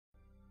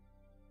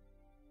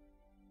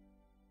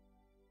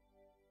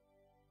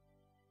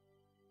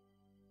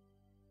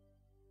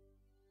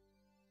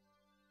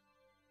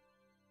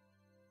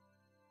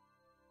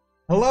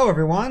Hello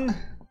everyone!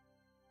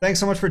 Thanks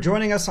so much for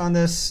joining us on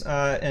this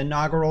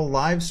inaugural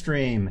live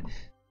stream.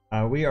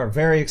 We are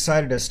very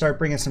excited to start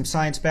bringing some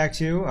science back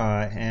to you,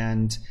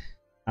 and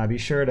be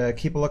sure to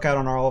keep a lookout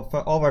on all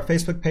of our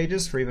Facebook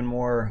pages for even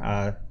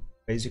more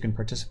ways you can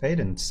participate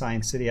in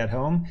Science City at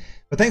home.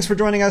 But thanks for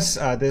joining us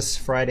this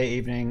Friday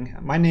evening.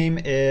 My name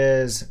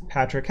is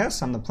Patrick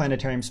Hess. I'm the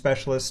Planetarium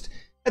Specialist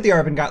at the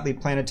Arvin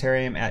Gottlieb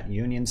Planetarium at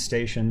Union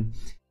Station.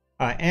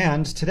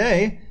 And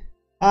today,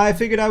 I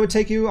figured I would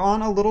take you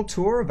on a little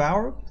tour of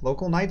our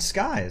local night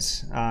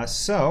skies.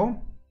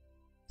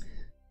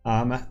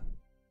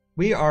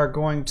 We are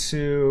going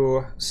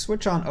to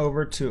switch on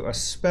over to a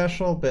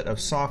special bit of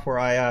software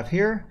I have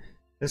here.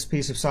 This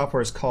piece of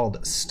software is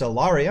called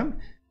Stellarium. A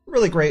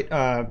really great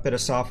bit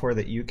of software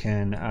that you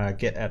can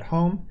get at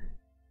home.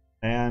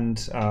 And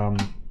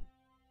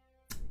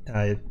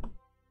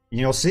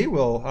you'll see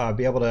we'll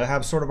be able to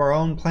have sort of our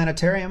own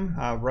planetarium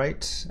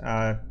right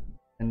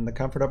in the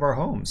comfort of our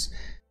homes.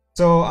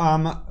 So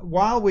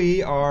while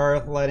we are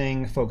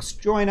letting folks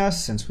join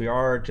us, since we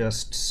are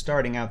just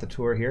starting out the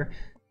tour here,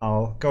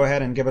 I'll go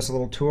ahead and give us a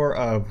little tour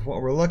of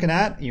what we're looking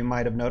at. You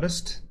might have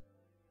noticed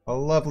a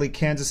lovely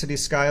Kansas City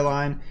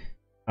skyline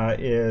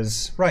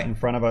is right in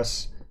front of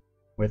us,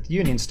 with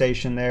Union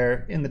Station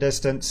there in the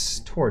distance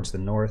towards the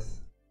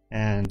north.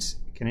 And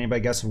can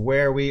anybody guess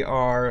where we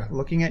are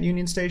looking at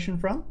Union Station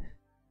from?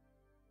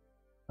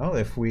 Well,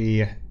 if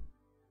we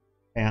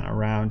pan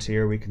around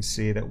here, we can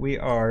see that we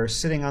are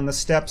sitting on the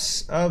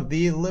steps of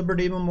the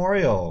Liberty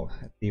Memorial,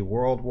 the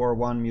World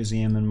War I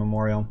Museum and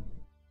Memorial.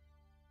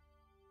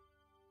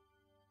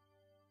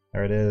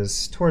 There it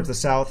is towards the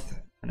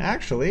south, and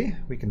actually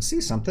we can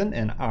see something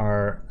in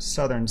our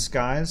southern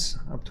skies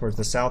up towards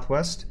the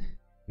southwest.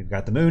 We've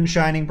got the moon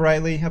shining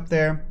brightly up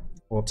there.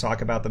 We'll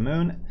talk about the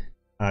moon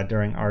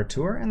during our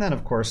tour, and then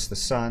of course the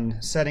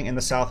sun setting in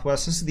the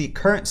southwest. This is the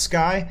current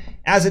sky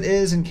as it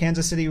is in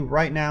Kansas City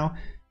right now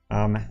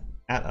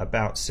at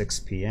about 6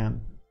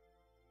 p.m.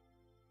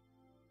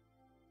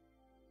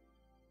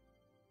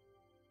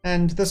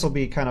 And this will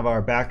be kind of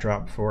our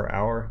backdrop for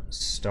our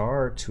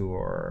star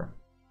tour.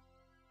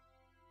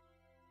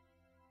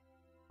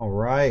 All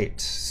right,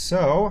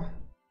 so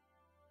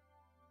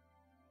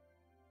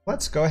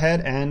let's go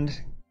ahead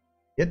and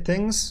get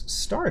things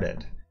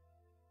started.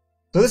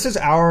 So this is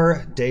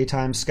our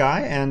daytime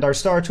sky, and our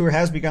star tour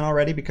has begun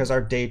already because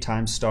our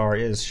daytime star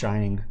is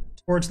shining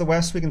towards the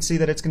west. We can see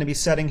that it's going to be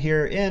setting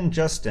here in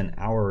just an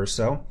hour or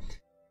so.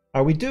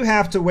 We do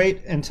have to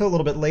wait until a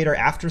little bit later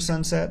after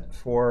sunset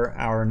for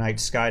our night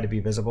sky to be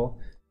visible.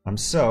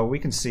 So we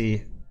can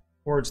see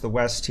towards the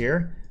west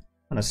here.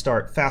 I'm going to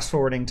start fast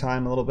forwarding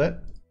time a little bit.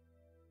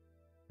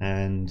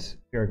 And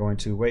we are going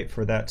to wait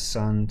for that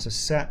sun to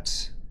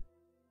set.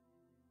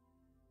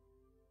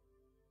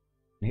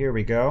 Here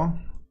we go.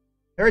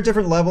 There are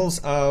different levels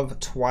of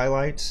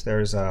twilight.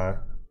 There's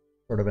a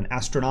sort of an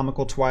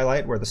astronomical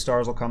twilight where the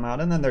stars will come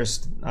out, and then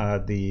there's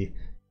the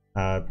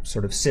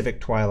sort of civic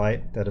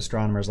twilight that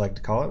astronomers like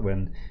to call it,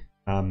 when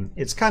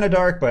it's kind of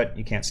dark but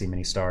you can't see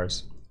many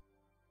stars.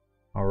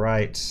 All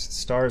right,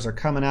 stars are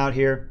coming out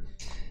here.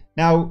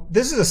 Now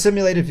this is a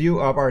simulated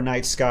view of our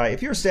night sky.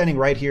 If you're standing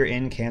right here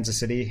in Kansas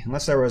City,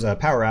 unless there was a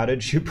power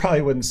outage, you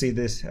probably wouldn't see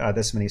this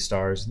many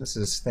stars. This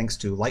is thanks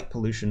to light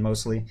pollution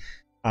mostly.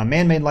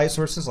 Man-made light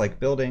sources like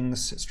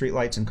buildings,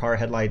 streetlights, and car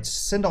headlights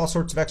send all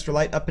sorts of extra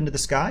light up into the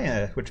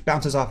sky, which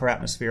bounces off our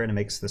atmosphere and it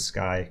makes the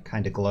sky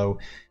kind of glow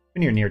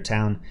when you're near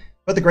town.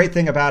 But the great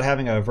thing about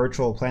having a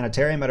virtual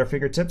planetarium at our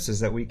fingertips is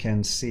that we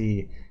can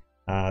see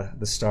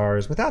the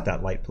stars without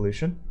that light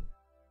pollution.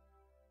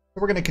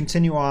 So we're going to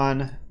continue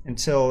on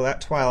until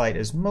that twilight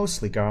is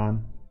mostly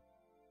gone.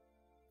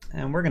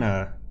 And we're going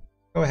to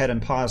go ahead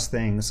and pause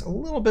things a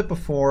little bit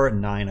before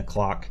 9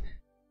 o'clock.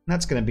 And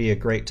that's going to be a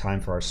great time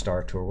for our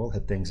star tour. We'll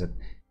hit things at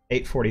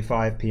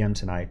 8:45 p.m.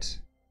 tonight.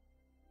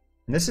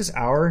 And this is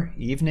our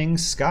evening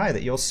sky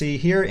that you'll see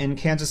here in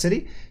Kansas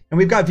City. And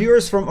we've got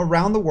viewers from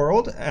around the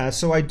world.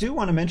 So I do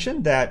want to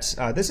mention that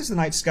this is the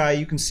night sky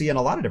you can see in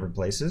a lot of different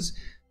places.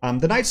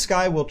 The night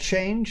sky will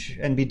change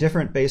and be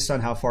different based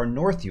on how far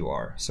north you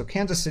are. So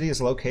Kansas City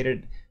is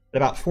located at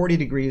about 40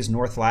 degrees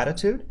north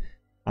latitude.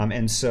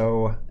 And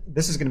so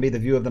this is going to be the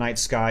view of the night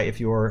sky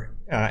if you're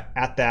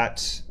at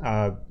that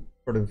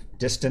sort of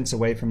distance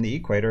away from the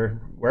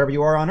equator, wherever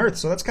you are on Earth.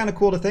 So that's kind of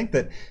cool to think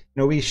that,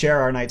 we share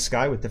our night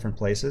sky with different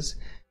places.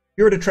 If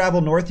you were to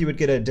travel north, you would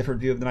get a different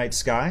view of the night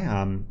sky,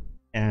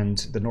 and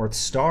the North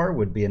Star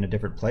would be in a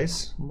different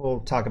place.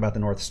 We'll talk about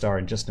the North Star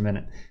in just a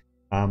minute.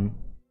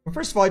 But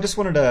first of all, I just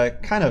wanted to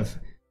kind of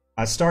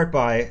start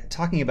by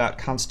talking about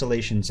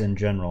constellations in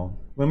general.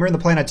 When we're in the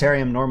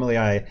planetarium, normally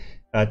I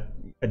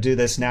do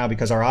this now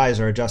because our eyes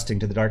are adjusting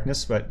to the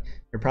darkness, but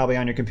you're probably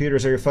on your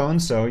computers or your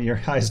phones, so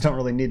your eyes don't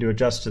really need to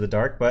adjust to the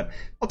dark. But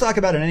I'll talk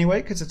about it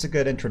anyway because it's a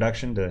good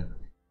introduction to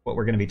what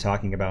we're going to be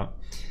talking about.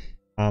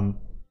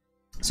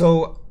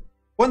 So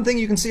one thing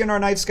you can see in our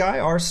night sky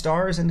are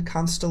stars and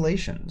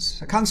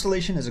constellations. A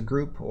constellation is a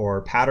group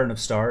or pattern of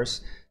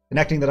stars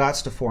connecting the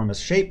dots to form a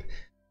shape.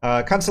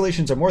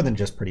 Constellations are more than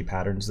just pretty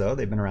patterns, though.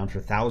 They've been around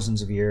for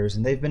thousands of years,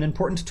 and they've been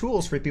important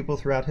tools for people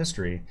throughout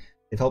history.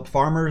 They've helped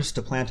farmers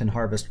to plant and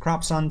harvest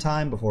crops on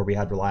time before we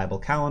had reliable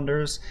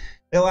calendars.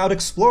 They allowed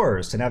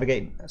explorers to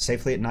navigate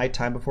safely at night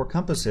time before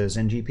compasses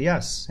and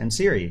GPS and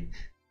Siri.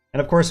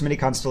 And of course, many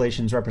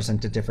constellations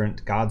represented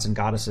different gods and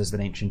goddesses that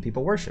ancient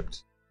people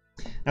worshipped.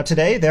 Now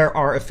today, there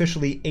are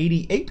officially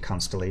 88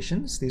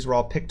 constellations. These were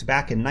all picked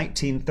back in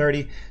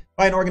 1930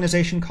 by an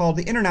organization called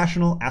the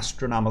International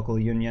Astronomical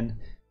Union.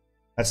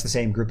 That's the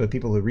same group of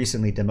people who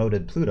recently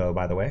demoted Pluto,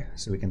 by the way,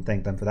 so we can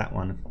thank them for that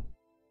one.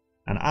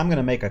 And I'm going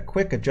to make a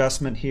quick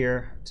adjustment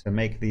here to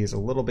make these a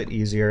little bit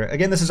easier.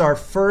 Again, this is our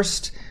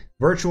first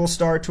virtual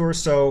star tour,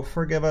 so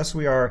forgive us.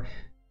 We are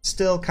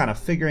still kind of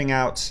figuring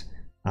out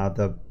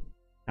the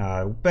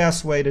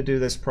best way to do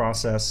this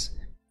process.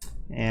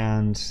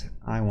 And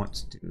I want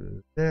to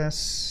do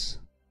this.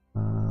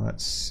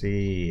 Let's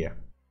see.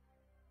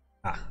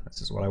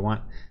 This is what I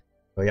want.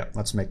 So yeah,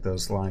 let's make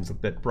those lines a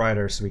bit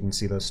brighter so we can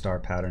see those star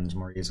patterns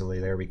more easily.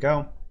 There we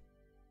go.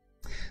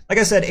 Like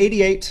I said,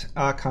 88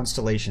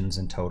 constellations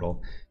in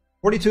total.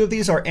 42 of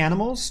these are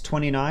animals,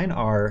 29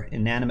 are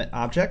inanimate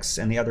objects,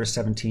 and the other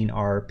 17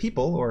 are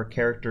people or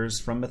characters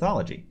from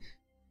mythology.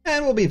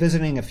 And we'll be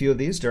visiting a few of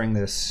these during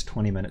this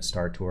 20-minute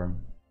star tour.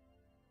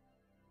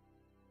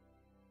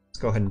 Let's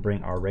go ahead and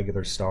bring our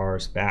regular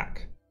stars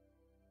back.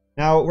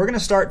 Now, we're going to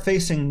start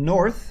facing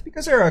north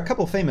because there are a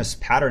couple famous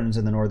patterns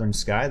in the northern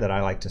sky that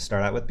I like to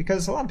start out with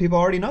because a lot of people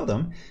already know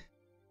them.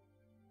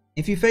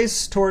 If you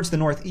face towards the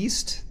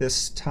northeast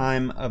this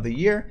time of the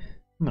year,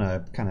 I'm going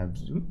to kind of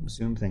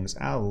zoom things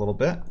out a little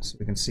bit so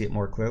we can see it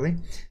more clearly.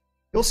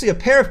 You'll see a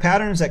pair of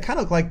patterns that kind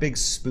of look like big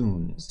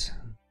spoons.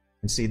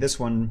 You can see this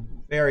one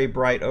very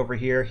bright over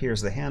here.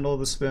 Here's the handle of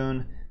the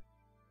spoon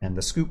and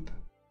the scoop.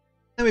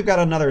 Then we've got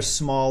another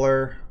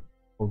smaller,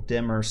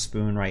 dimmer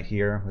spoon right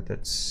here with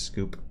its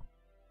scoop.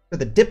 For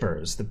the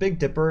dippers, the Big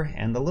Dipper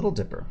and the Little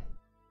Dipper.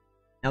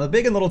 Now the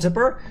Big and Little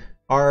Dipper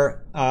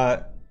are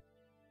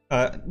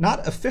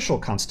not official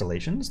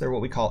constellations. They're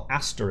what we call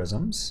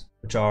asterisms,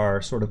 which are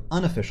sort of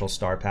unofficial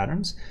star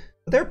patterns.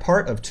 But they're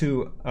part of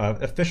two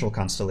official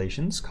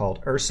constellations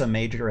called Ursa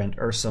Major and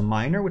Ursa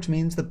Minor, which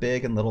means the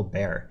Big and Little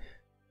Bear.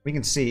 We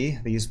can see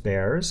these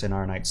bears in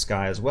our night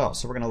sky as well.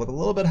 So we're going to look a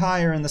little bit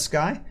higher in the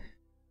sky.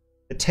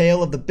 The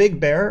tail of the Big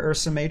Bear,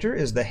 Ursa Major,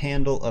 is the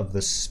handle of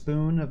the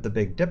spoon of the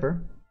Big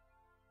Dipper.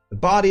 The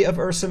body of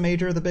Ursa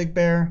Major, the Big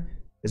Bear,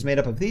 is made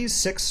up of these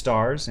 6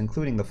 stars,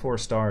 including the 4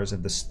 stars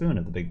of the spoon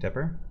of the Big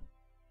Dipper.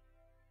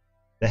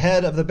 The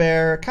head of the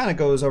bear kind of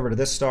goes over to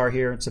this star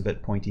here. It's a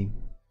bit pointy.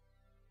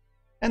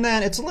 And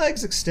then its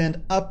legs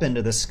extend up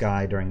into the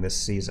sky during this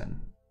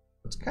season.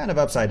 It's kind of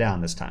upside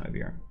down this time of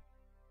year.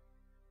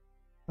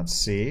 Let's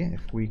see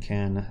if we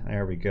can...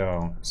 There we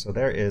go. So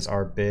there is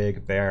our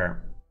Big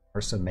Bear,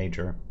 Ursa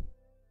Major.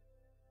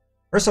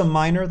 Ursa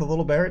Minor, the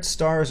Little Bear, its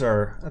stars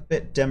are a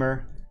bit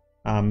dimmer.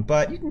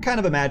 But you can kind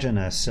of imagine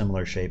a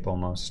similar shape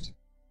almost.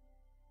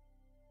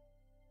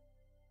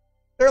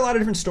 There are a lot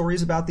of different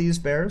stories about these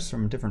bears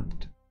from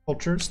different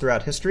cultures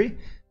throughout history.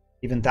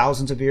 Even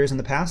thousands of years in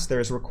the past,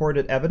 there is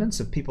recorded evidence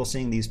of people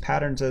seeing these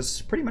patterns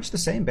as pretty much the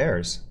same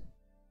bears.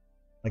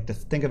 I like to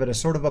think of it as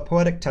sort of a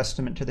poetic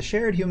testament to the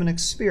shared human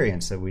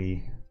experience that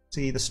we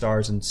see the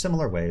stars in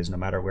similar ways no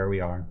matter where we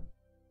are.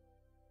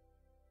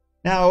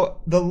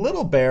 Now, the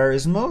Little Bear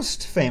is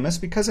most famous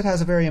because it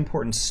has a very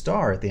important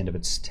star at the end of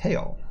its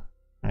tail.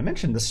 I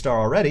mentioned this star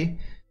already.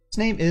 Its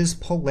name is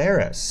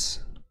Polaris.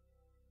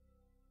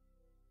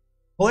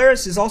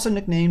 Polaris is also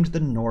nicknamed the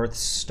North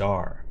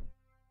Star.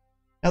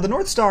 Now, the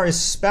North Star is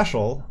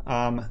special,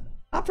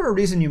 not for a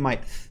reason you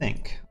might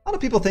think. A lot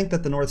of people think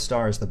that the North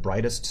Star is the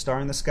brightest star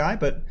in the sky,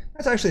 but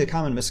that's actually a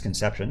common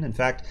misconception. In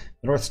fact,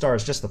 the North Star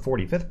is just the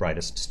 45th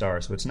brightest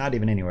star, so it's not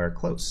even anywhere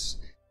close.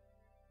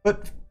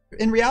 But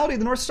in reality,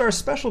 the North Star is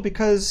special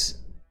because,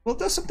 well, it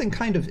does something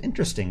kind of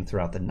interesting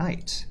throughout the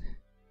night.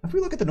 If we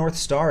look at the North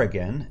Star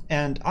again,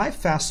 and I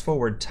fast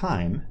forward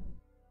time,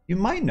 you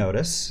might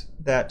notice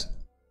that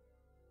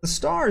the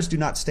stars do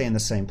not stay in the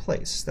same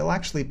place. They'll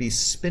actually be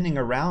spinning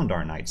around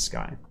our night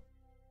sky.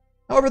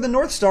 However, the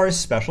North Star is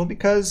special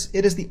because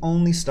it is the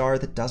only star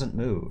that doesn't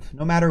move.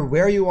 No matter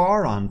where you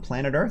are on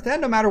planet Earth,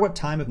 and no matter what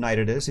time of night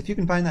it is, if you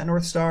can find that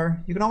North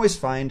Star, you can always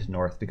find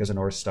north because a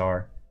North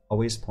Star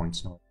always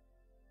points north.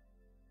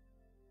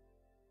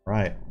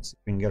 Right, let's see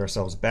if we can get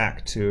ourselves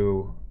back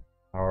to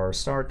our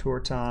star tour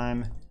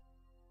time.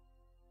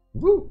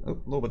 Woo! Oh,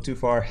 a little bit too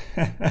far.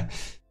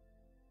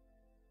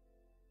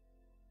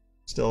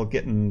 Still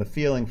getting the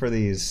feeling for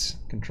these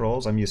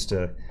controls. I'm used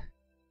to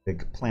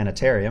big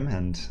Planetarium,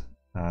 and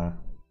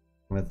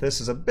with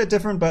this is a bit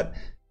different, but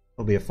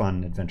it'll be a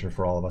fun adventure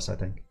for all of us, I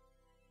think.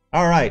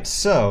 Alright,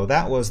 so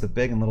that was the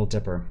Big and Little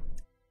Dipper.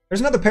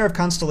 There's another pair of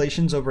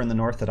constellations over in the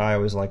north that I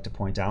always like to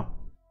point out.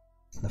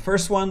 The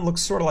first one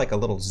looks sort of like a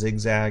little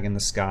zigzag in the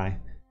sky,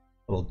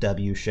 a little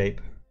W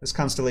shape. This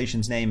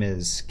constellation's name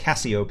is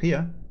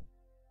Cassiopeia.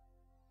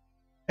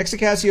 Next to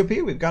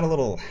Cassiopeia, we've got a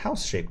little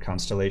house-shaped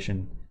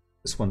constellation.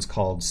 This one's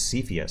called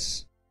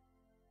Cepheus.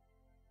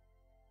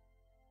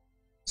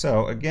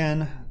 So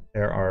again,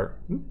 there are,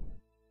 here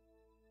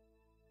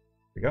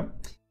we go.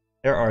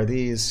 There are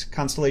these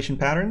constellation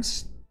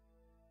patterns.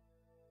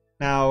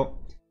 Now,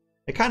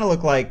 they kind of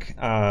look like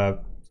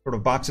sort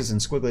of boxes and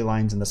squiggly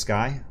lines in the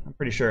sky. I'm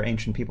pretty sure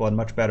ancient people had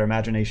much better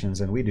imaginations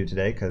than we do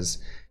today, because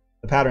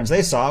the patterns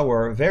they saw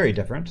were very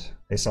different.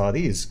 They saw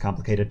these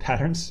complicated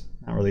patterns.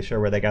 Not really sure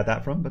where they got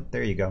that from, but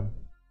there you go.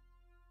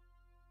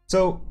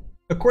 So,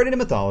 according to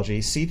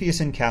mythology, Cepheus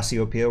and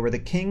Cassiopeia were the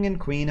king and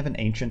queen of an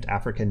ancient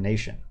African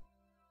nation.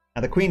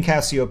 Now, the queen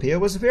Cassiopeia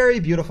was very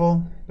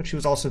beautiful, but she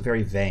was also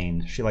very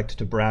vain. She liked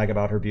to brag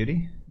about her beauty.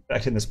 In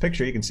fact, in this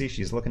picture, you can see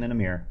she's looking in a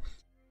mirror.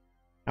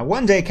 Now,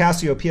 one day,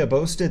 Cassiopeia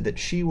boasted that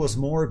she was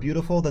more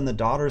beautiful than the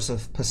daughters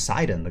of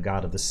Poseidon, the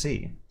god of the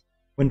sea.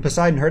 When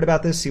Poseidon heard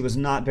about this, he was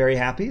not very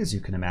happy, as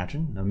you can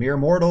imagine. A mere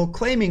mortal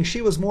claiming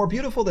she was more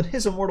beautiful than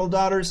his immortal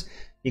daughters,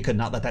 he could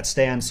not let that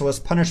stand, so as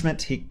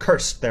punishment, he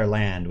cursed their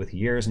land with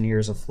years and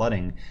years of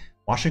flooding,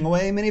 washing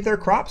away many of their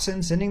crops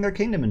and sending their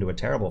kingdom into a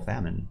terrible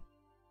famine.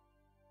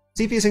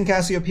 Cepheus and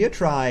Cassiopeia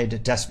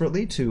tried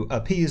desperately to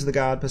appease the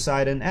god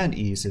Poseidon and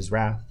ease his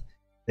wrath.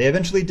 They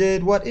eventually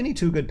did what any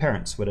two good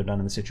parents would have done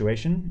in the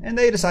situation, and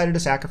they decided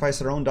to sacrifice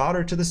their own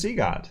daughter to the sea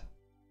god.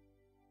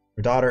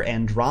 Her daughter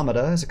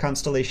Andromeda is a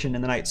constellation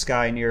in the night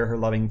sky near her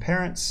loving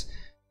parents.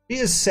 She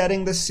is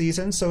setting this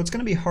season, so it's going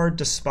to be hard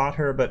to spot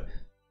her, but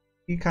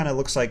she kind of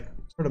looks like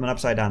sort of an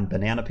upside-down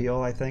banana peel,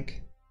 I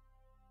think.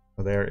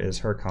 So there is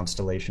her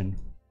constellation.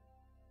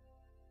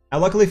 Now,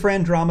 luckily for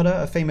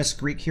Andromeda, a famous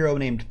Greek hero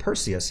named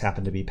Perseus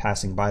happened to be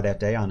passing by that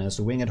day on his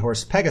winged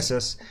horse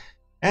Pegasus,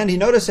 and he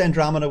noticed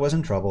Andromeda was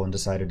in trouble and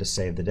decided to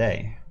save the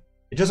day.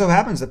 It just so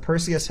happens that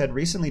Perseus had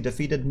recently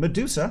defeated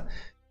Medusa,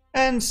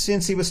 and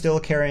since he was still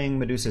carrying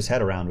Medusa's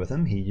head around with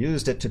him, he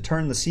used it to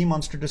turn the sea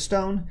monster to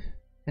stone,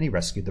 and he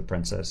rescued the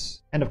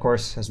princess. And of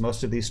course, as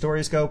most of these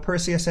stories go,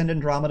 Perseus and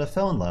Andromeda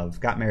fell in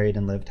love, got married,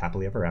 and lived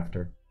happily ever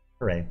after.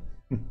 Hooray.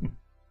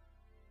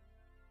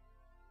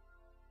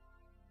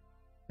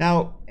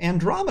 Now,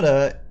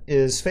 Andromeda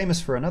is famous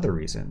for another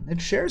reason.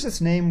 It shares its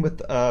name with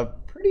a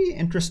pretty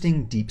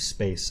interesting deep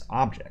space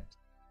object.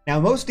 Now,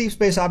 most deep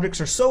space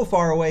objects are so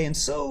far away and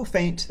so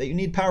faint that you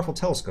need powerful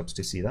telescopes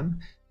to see them,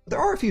 but there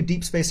are a few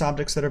deep space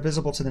objects that are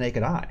visible to the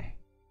naked eye.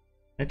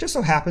 And it just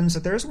so happens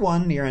that there's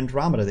one near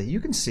Andromeda that you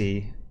can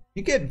see.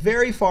 You get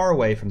very far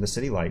away from the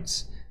city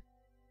lights.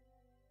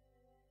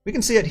 We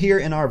can see it here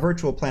in our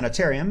virtual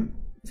planetarium.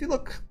 If you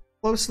look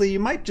closely,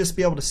 you might just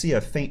be able to see a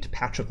faint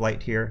patch of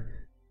light here.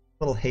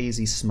 Little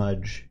hazy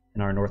smudge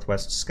in our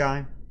northwest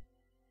sky.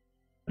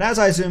 But as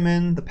I zoom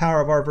in, the power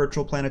of our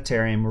virtual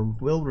planetarium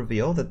will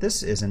reveal that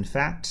this is in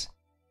fact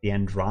the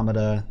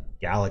Andromeda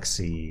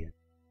Galaxy.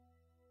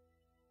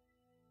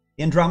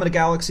 The Andromeda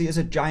Galaxy is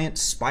a giant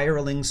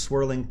spiraling,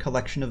 swirling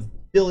collection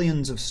of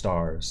billions of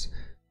stars.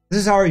 This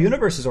is how our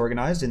universe is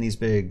organized in these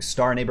big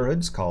star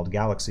neighborhoods called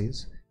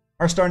galaxies.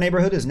 Our star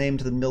neighborhood is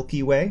named the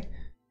Milky Way.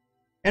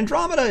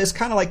 Andromeda is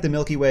kind of like the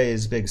Milky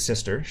Way's big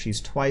sister.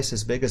 She's twice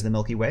as big as the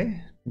Milky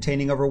Way,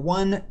 containing over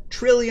 1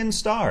 trillion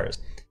stars.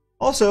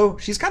 Also,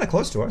 she's kind of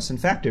close to us. In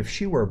fact, if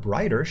she were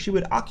brighter, she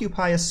would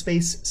occupy a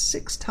space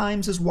 6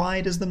 times as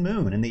wide as the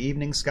moon in the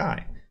evening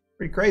sky.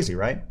 Pretty crazy,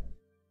 right?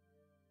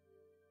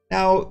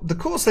 Now, the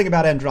coolest thing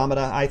about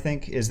Andromeda, I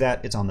think, is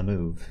that it's on the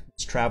move.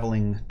 It's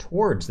traveling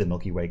towards the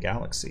Milky Way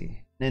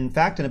galaxy. And in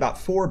fact, in about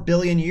 4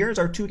 billion years,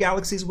 our two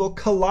galaxies will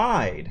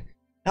collide.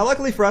 Now,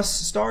 luckily for us,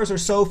 stars are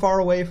so far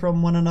away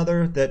from one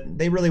another that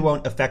they really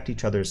won't affect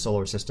each other's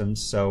solar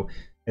systems, so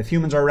if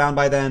humans are around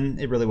by then,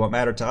 it really won't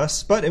matter to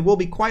us, but it will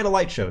be quite a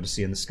light show to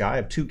see in the sky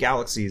of two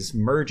galaxies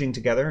merging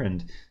together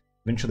and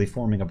eventually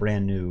forming a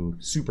brand new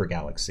super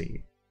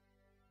galaxy.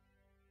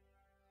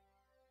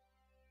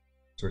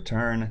 Let's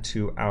return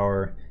to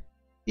our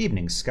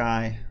evening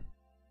sky,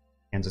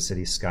 Kansas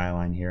City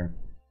skyline here.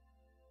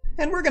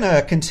 And we're going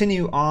to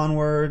continue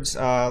onwards.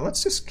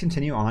 Let's just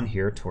continue on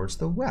here towards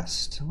the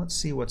west. Let's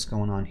see what's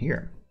going on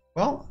here.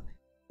 Well,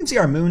 you can see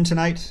our moon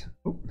tonight.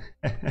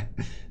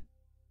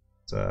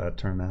 Let's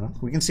turn that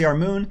off. We can see our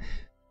moon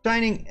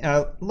shining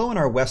low in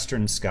our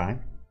western sky.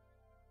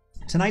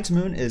 Tonight's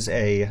moon is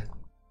a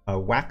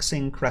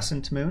waxing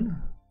crescent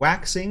moon.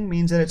 Waxing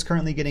means that it's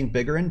currently getting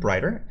bigger and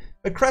brighter,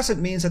 but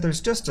crescent means that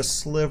there's just a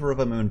sliver of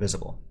a moon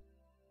visible.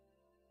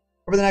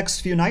 Over the next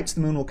few nights, the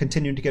moon will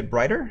continue to get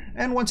brighter,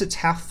 and once it's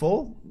half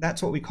full,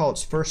 that's what we call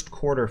its first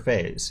quarter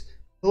phase.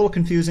 A little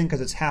confusing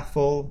because it's half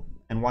full,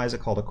 and why is it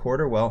called a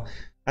quarter? Well,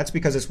 that's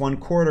because it's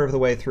 1/4 of the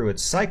way through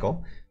its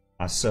cycle,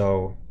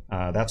 so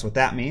that's what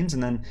that means.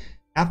 And then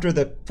after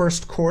the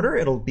first quarter,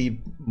 it'll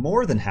be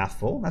more than half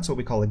full. That's what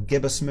we call a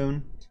gibbous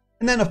moon.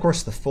 And then, of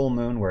course, the full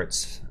moon, where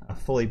it's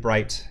fully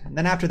bright. And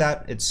then after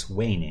that, it's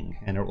waning,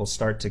 and it will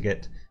start to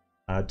get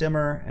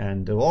dimmer,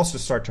 and it will also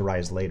start to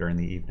rise later in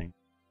the evening.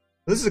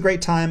 This is a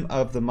great time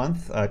of the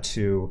month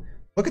to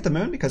look at the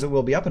moon because it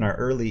will be up in our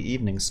early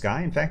evening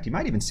sky. In fact, you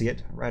might even see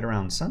it right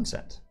around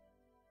sunset.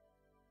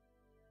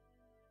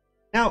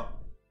 Now,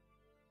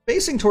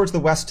 facing towards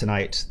the west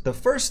tonight, the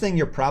first thing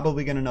you're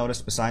probably going to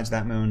notice besides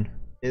that moon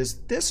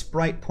is this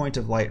bright point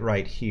of light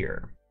right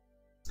here.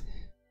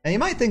 Now you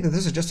might think that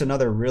this is just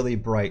another really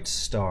bright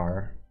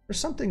star. There's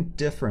something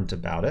different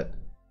about it.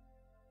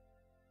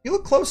 If you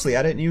look closely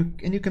at it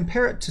and you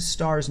compare it to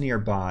stars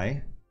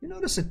nearby, you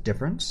notice a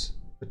difference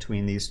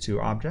between these two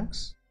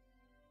objects.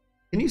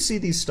 Can you see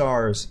these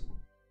stars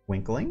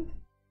twinkling?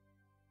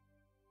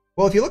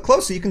 Well, if you look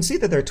closely, you can see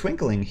that they're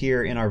twinkling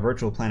here in our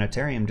virtual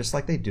planetarium just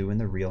like they do in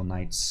the real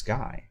night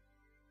sky.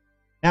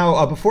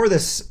 Now, before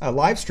this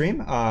live stream,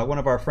 one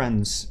of our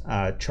friends,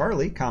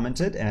 Charlie,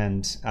 commented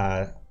and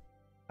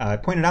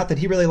pointed out that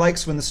he really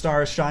likes when the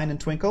stars shine and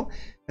twinkle.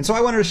 And so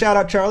I wanted to shout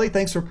out Charlie.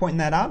 Thanks for pointing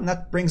that out. And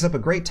that brings up a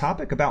great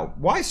topic about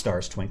why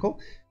stars twinkle.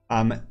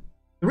 The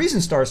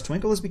reason stars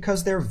twinkle is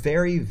because they're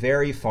very,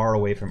 very far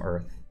away from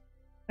Earth.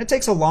 It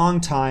takes a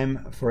long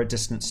time for a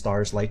distant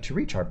star's light to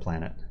reach our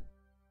planet.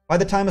 By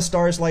the time a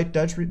star's light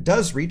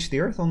does reach the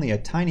Earth, only a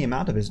tiny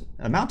amount of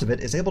it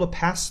is able to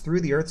pass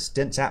through the Earth's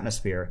dense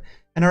atmosphere.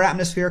 And our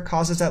atmosphere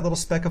causes that little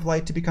speck of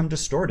light to become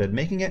distorted,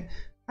 making it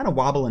kind of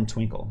wobble and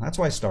twinkle. That's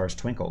why stars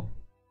twinkle.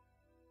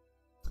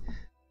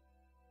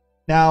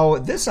 Now,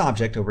 this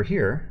object over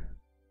here,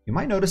 you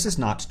might notice is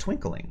not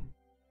twinkling.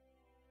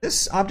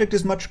 This object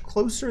is much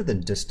closer than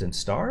distant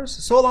stars,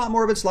 so a lot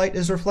more of its light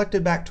is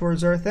reflected back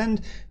towards Earth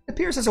and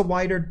appears as a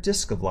wider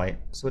disk of light,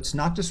 so it's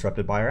not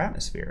disrupted by our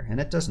atmosphere,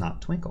 and it does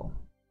not twinkle.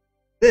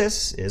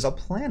 This is a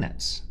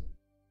planet.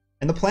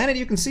 And the planet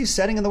you can see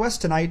setting in the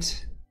west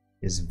tonight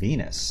is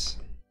Venus.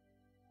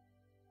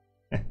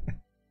 Let's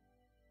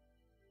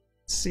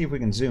see if we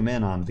can zoom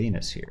in on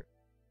Venus here.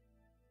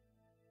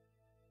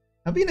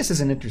 Now, Venus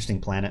is an interesting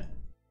planet.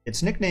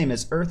 Its nickname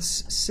is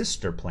Earth's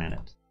sister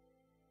planet.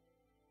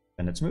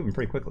 And it's moving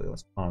pretty quickly.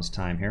 Let's pause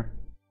time here.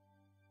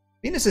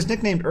 Venus is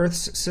nicknamed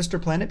Earth's sister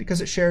planet because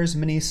it shares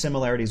many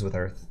similarities with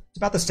Earth. It's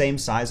about the same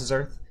size as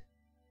Earth.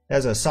 It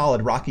has a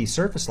solid rocky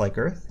surface like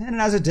Earth, and it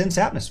has a dense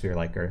atmosphere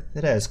like Earth.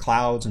 It has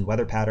clouds and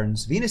weather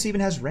patterns. Venus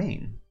even has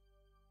rain.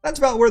 That's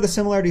about where the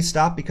similarities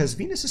stop because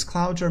Venus's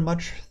clouds are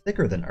much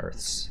thicker than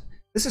Earth's.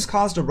 This has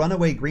caused a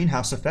runaway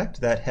greenhouse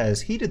effect that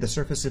has heated the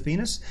surface of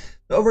Venus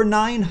to over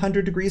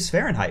 900 degrees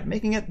Fahrenheit,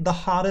 making it the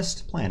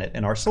hottest planet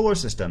in our solar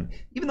system,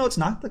 even though it's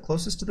not the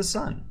closest to the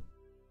sun.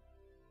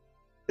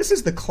 This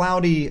is the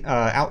cloudy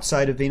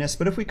outside of Venus,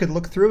 but if we could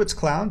look through its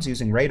clouds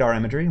using radar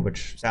imagery,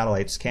 which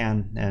satellites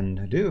can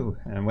and do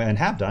and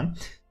have done,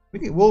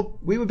 we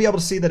would be able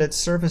to see that its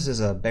surface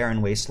is a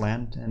barren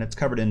wasteland, and it's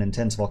covered in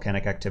intense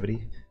volcanic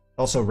activity. It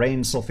also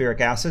rains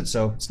sulfuric acid,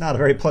 so it's not a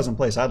very pleasant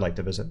place I'd like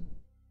to visit.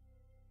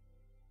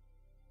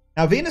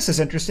 Now, Venus is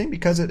interesting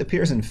because it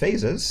appears in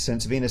phases,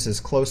 since Venus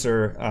is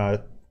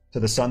closer to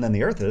the sun than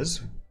the Earth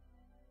is.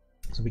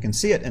 So we can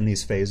see it in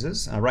these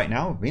phases. Right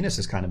now, Venus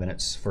is kind of in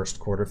its first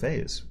quarter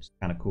phase, which is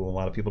kind of cool. A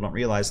lot of people don't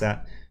realize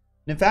that.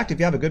 And in fact, if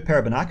you have a good pair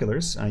of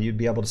binoculars, you'd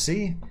be able to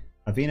see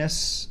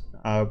Venus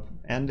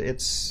and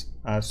its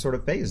sort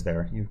of phase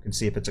there. You can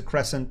see if it's a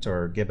crescent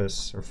or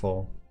gibbous or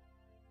full.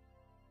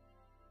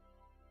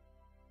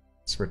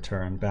 Let's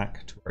return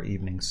back to our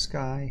evening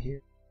sky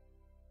here.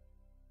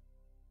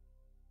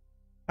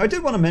 I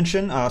did want to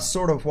mention,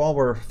 sort of while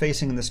we're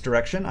facing in this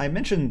direction, I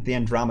mentioned the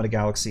Andromeda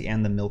Galaxy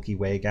and the Milky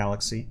Way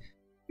Galaxy.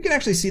 You can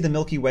actually see the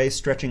Milky Way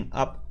stretching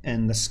up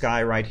in the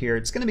sky right here.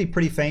 It's going to be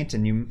pretty faint,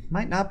 and you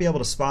might not be able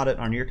to spot it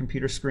on your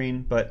computer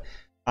screen, but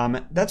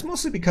that's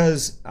mostly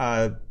because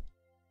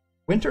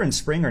winter and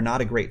spring are not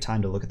a great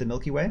time to look at the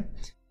Milky Way.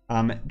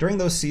 During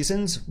those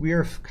seasons,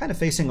 we're kind of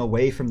facing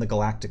away from the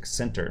galactic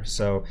center,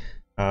 so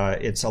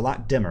it's a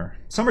lot dimmer.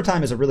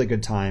 Summertime is a really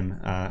good time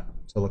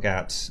to look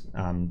at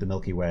the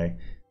Milky Way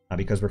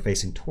because we're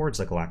facing towards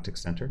the galactic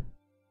center.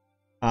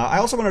 I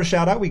also wanted to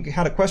shout out, we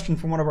had a question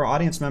from one of our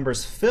audience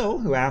members, Phil,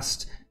 who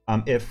asked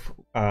if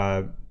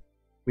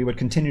we would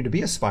continue to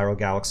be a spiral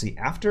galaxy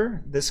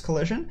after this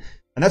collision.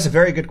 And that's a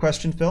very good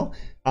question, Phil.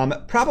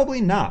 Probably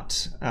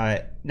not.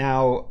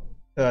 Now,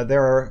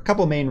 there are a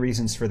couple main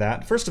reasons for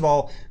that. First of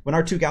all, when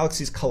our two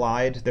galaxies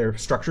collide, their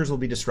structures will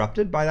be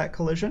disrupted by that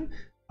collision.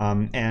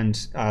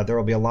 And there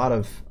will be a lot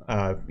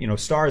of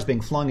stars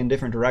being flung in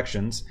different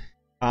directions.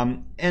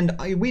 And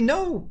we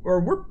know, or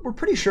we're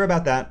pretty sure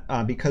about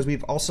that because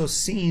we've also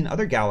seen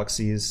other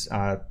galaxies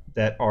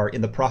that are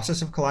in the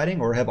process of colliding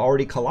or have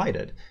already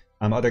collided,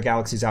 other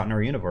galaxies out in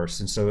our universe.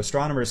 And so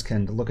astronomers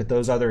can look at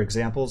those other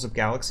examples of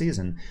galaxies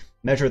and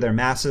measure their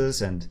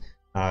masses and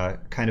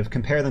kind of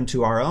compare them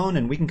to our own,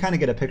 and we can kind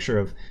of get a picture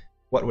of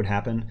what would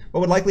happen.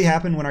 What would likely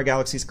happen when our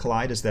galaxies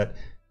collide is that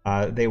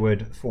they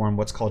would form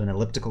what's called an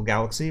elliptical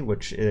galaxy,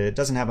 which it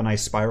doesn't have a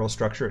nice spiral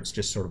structure. It's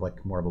just sort of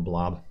like more of a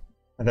blob.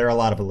 And there are a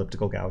lot of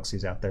elliptical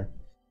galaxies out there.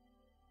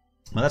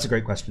 Well, that's a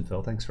great question,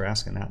 Phil. Thanks for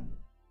asking that.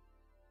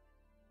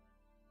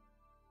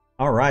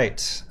 All right,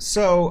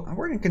 so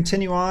we're going to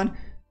continue on.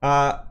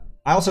 I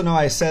also know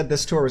I said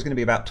this tour was going to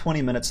be about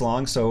 20 minutes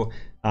long, so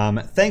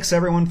thanks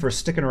everyone for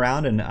sticking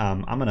around, and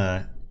I'm going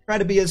to try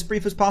to be as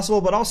brief as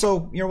possible, but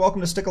also you're welcome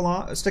to stick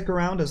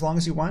around as long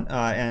as you want,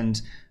 and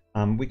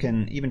we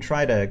can even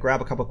try to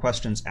grab a couple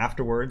questions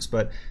afterwards.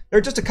 But there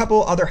are just a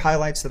couple other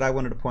highlights that I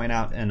wanted to point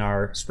out in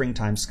our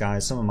springtime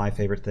skies, some of my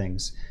favorite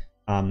things.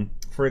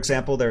 For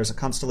example, there's a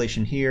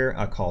constellation here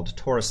called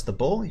Taurus the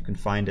Bull. You can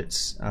find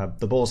its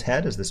the bull's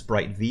head is this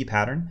bright V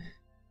pattern.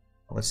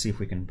 Let's see if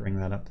we can bring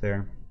that up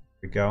there.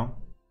 Here we go.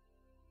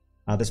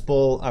 This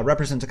bull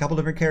represents a couple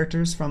different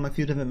characters from a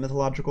few different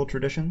mythological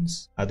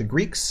traditions. The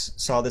Greeks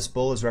saw this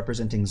bull as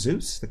representing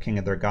Zeus, the king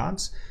of their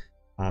gods.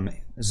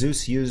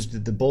 Zeus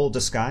used the bull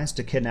disguise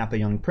to kidnap a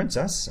young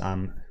princess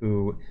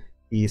who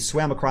he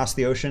swam across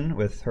the ocean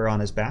with her on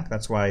his back.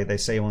 That's why they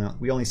say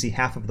we only see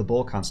half of the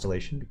bull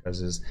constellation, because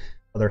his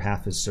other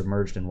half is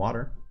submerged in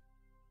water.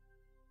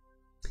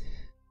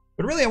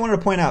 But really I wanted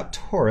to point out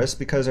Taurus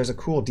because there's a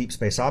cool deep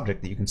space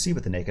object that you can see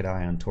with the naked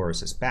eye on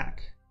Taurus's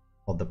back,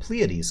 called the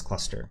Pleiades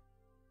cluster,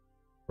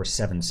 or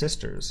Seven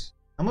Sisters.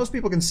 Now most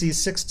people can see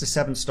 6 to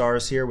 7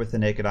 stars here with the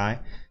naked eye.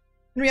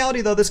 In reality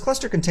though, this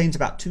cluster contains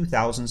about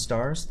 2,000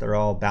 stars. They're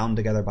all bound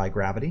together by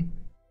gravity.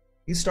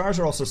 These stars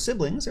are also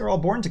siblings. They're all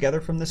born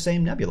together from the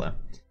same nebula.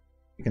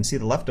 You can see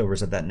the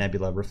leftovers of that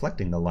nebula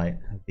reflecting the light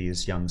of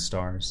these young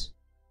stars.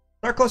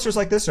 Star clusters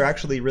like this are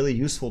actually really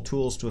useful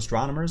tools to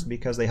astronomers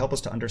because they help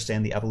us to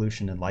understand the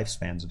evolution and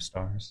lifespans of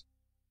stars.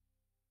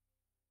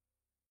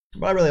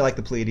 But I really like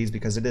the Pleiades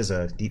because it is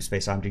a deep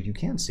space object you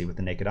can see with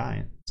the naked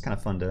eye. It's kind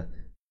of fun to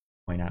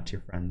point out to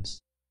your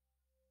friends.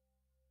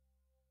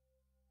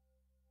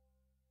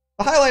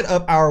 The highlight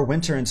of our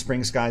winter and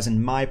spring skies,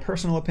 in my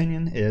personal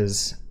opinion,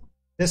 is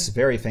this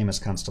very famous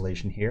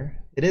constellation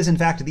here. It is in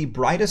fact the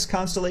brightest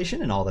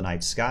constellation in all the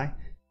night sky,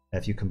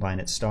 if you combine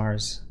its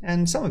stars,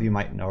 and some of you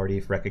might already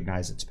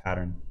recognize its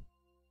pattern.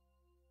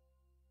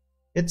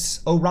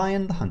 It's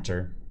Orion the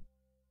Hunter.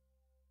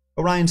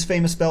 Orion's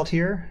famous belt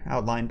here,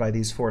 outlined by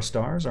these 4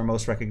 stars, are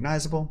most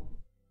recognizable.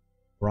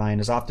 Orion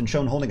is often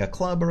shown holding a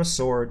club or a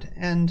sword,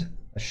 and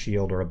a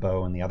shield or a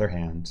bow in the other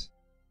hand.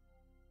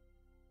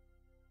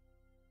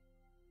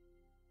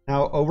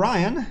 Now,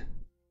 Orion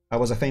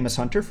was a famous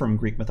hunter from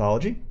Greek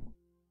mythology.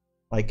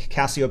 Like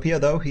Cassiopeia,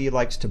 though, he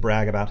liked to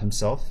brag about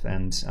himself,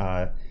 and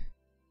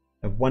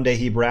one day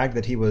he bragged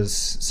that he was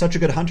such a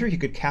good hunter he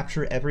could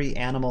capture every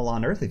animal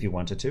on Earth if he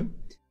wanted to.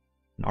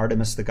 And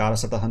Artemis, the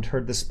goddess of the hunt,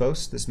 heard this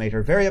boast. This made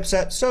her very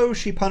upset, so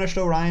she punished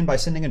Orion by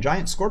sending a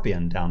giant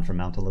scorpion down from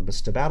Mount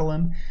Olympus to battle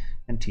him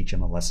and teach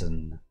him a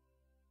lesson.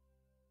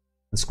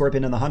 The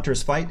scorpion and the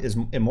hunter's fight is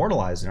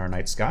immortalized in our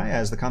night sky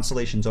as the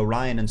constellations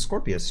Orion and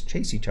Scorpius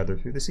chase each other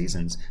through the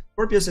seasons.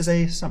 Scorpius is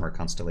a summer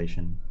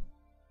constellation.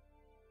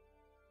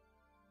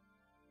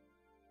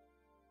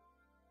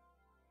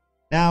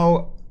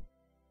 Now,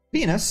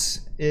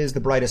 Venus is the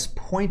brightest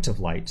point of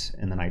light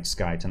in the night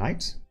sky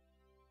tonight.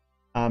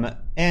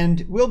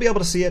 And we'll be able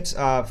to see it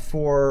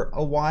for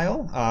a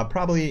while,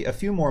 probably a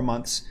few more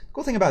months. The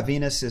cool thing about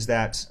Venus is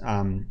that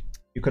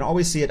you can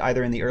always see it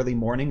either in the early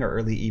morning or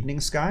early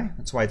evening sky.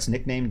 That's why it's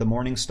nicknamed the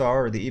morning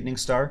star or the evening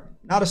star.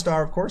 Not a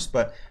star, of course,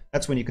 but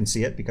that's when you can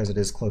see it because it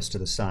is close to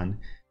the sun.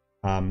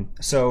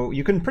 So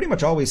you can pretty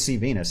much always see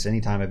Venus any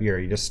time of year.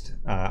 You just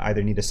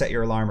either need to set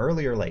your alarm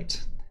early or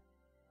late.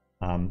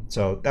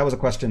 So that was a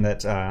question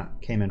that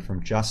came in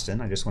from Justin.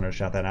 I just wanted to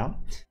shout that out.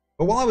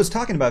 But while I was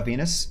talking about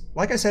Venus,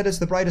 like I said, it's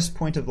the brightest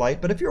point of light.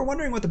 But if you're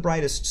wondering what the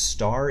brightest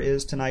star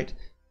is tonight,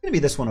 it's going to be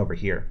this one over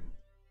here.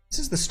 This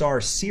is the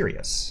star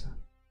Sirius.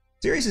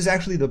 Sirius is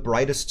actually the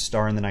brightest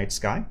star in the night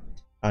sky,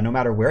 no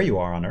matter where you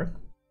are on Earth.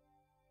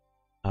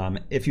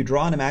 If you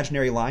draw an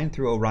imaginary line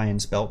through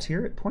Orion's belt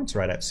here, it points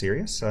right at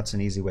Sirius, so that's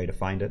an easy way to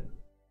find it.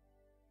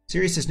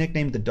 Sirius is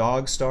nicknamed the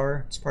Dog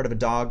Star. It's part of a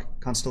dog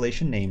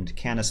constellation named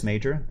Canis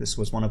Major. This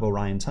was one of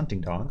Orion's hunting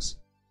dogs.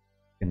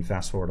 You can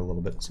fast forward a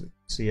little bit so we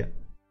can see it.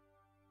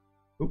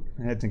 Oop,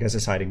 I think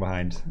it's hiding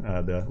behind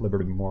the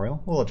Liberty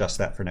Memorial. We'll adjust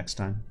that for next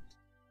time.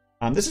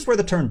 This is where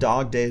the term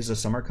dog days of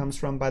summer comes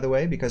from, by the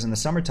way, because in the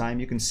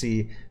summertime you can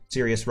see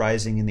Sirius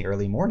rising in the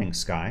early morning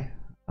sky.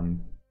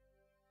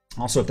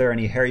 Also, if there are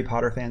any Harry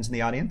Potter fans in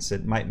the audience,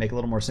 it might make a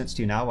little more sense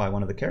to you now why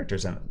one of the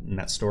characters in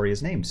that story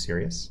is named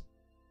Sirius.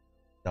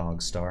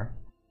 Dog Star.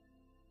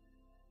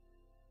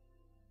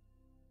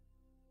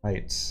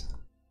 Right.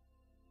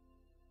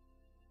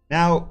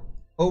 Now,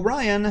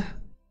 Orion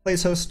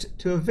plays host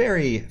to a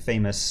very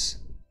famous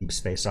deep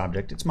space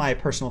object. It's my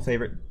personal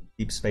favorite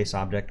deep space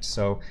object,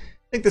 so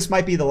I think this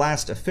might be the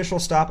last official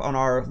stop on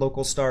our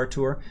local star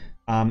tour.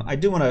 I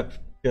do want to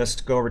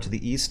just go over to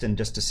the east in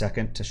just a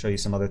second to show you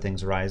some other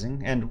things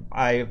rising. And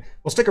I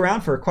will stick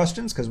around for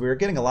questions because we're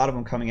getting a lot of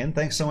them coming in.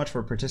 Thanks so much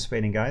for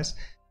participating, guys.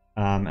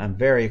 I'm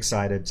very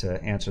excited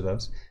to answer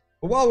those.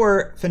 But while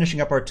we're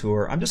finishing up our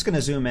tour, I'm just going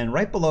to zoom in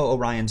right below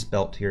Orion's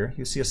belt here.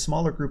 You see a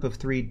smaller group of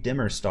 3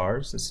 dimmer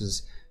stars. This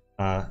is,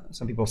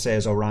 some people say,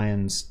 is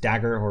Orion's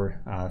dagger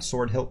or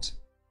sword hilt.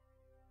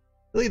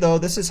 Really, though,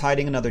 this is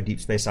hiding another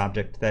deep space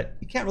object that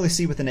you can't really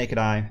see with the naked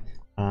eye,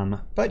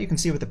 but you can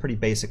see with a pretty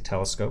basic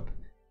telescope.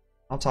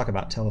 I'll talk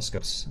about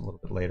telescopes a little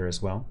bit later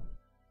as well.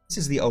 This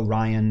is the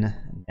Orion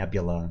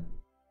Nebula.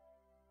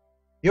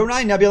 The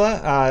Orion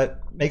Nebula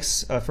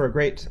makes for a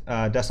great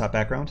desktop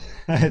background.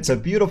 It's a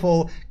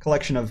beautiful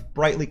collection of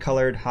brightly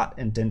colored, hot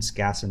and dense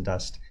gas and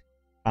dust.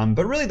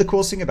 But really the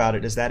coolest thing about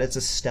it is that it's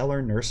a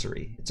stellar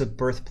nursery. It's a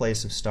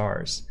birthplace of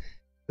stars.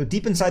 So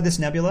deep inside this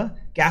nebula,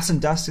 gas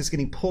and dust is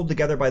getting pulled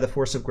together by the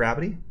force of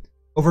gravity.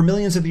 Over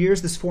millions of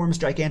years, this forms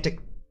gigantic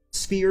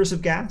spheres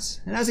of gas.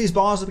 And as these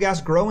balls of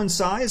gas grow in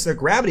size, their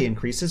gravity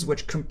increases,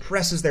 which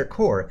compresses their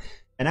core.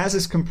 And as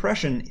this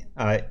compression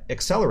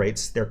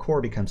accelerates, their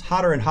core becomes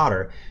hotter and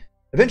hotter.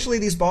 Eventually,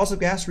 these balls of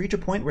gas reach a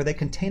point where they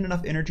contain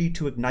enough energy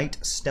to ignite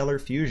stellar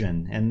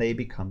fusion, and they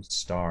become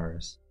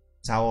stars.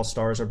 This is how all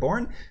stars are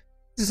born.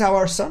 This is how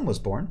our sun was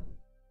born.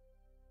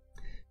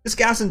 This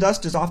gas and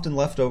dust is often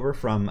left over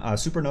from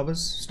supernovas,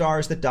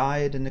 stars that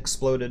died and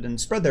exploded and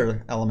spread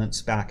their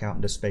elements back out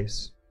into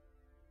space.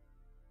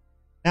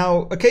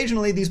 Now,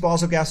 occasionally these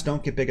balls of gas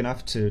don't get big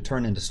enough to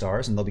turn into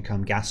stars, and they'll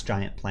become gas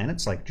giant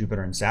planets like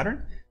Jupiter and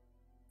Saturn.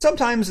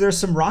 Sometimes there's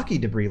some rocky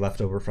debris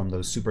left over from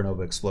those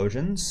supernova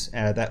explosions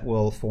that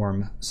will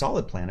form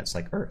solid planets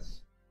like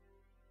Earth.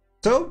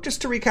 So,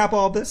 just to recap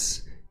all of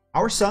this,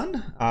 our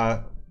sun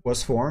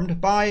was formed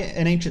by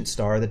an ancient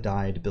star that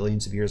died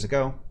billions of years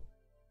ago.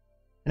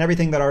 And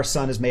everything that our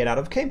sun is made out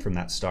of came from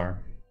that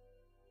star.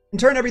 In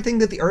turn, everything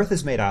that the Earth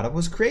is made out of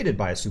was created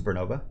by a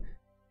supernova.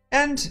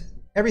 And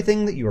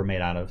everything that you are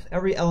made out of,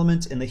 every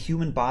element in the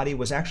human body,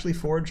 was actually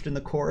forged in the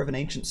core of an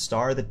ancient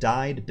star that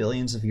died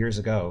billions of years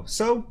ago.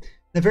 So,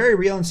 in a very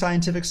real and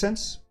scientific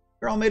sense,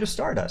 we're all made of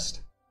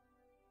stardust.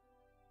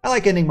 I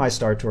like ending my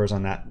star tours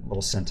on that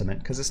little sentiment,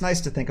 because it's nice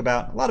to think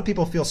about. A lot of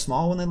people feel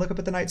small when they look up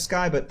at the night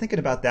sky, but thinking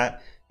about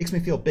that makes me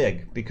feel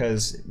big,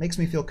 because it makes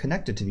me feel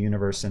connected to the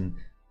universe in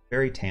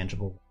very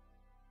tangible.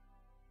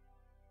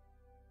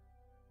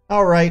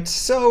 Alright,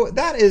 so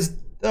that is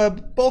the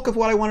bulk of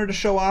what I wanted to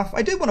show off.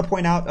 I did want to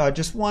point out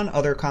just one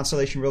other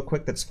constellation real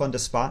quick that's fun to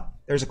spot.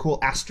 There's a cool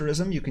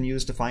asterism you can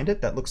use to find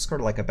it that looks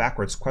sort of like a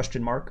backwards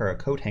question mark or a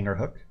coat hanger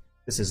hook.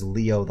 This is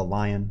Leo the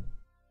Lion.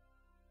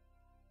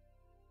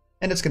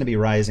 And it's going to be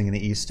rising in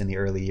the east in the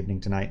early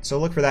evening tonight. So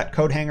look for that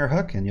coat hanger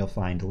hook and you'll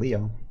find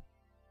Leo.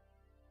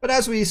 But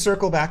as we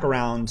circle back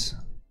around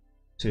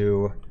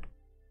to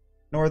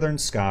northern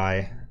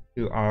sky,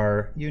 to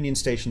our Union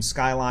Station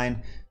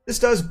skyline, this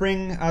does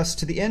bring us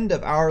to the end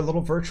of our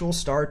little virtual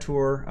star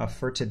tour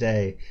for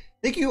today.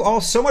 Thank you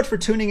all so much for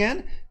tuning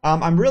in.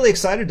 I'm really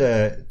excited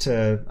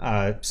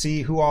to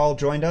see who all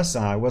joined us.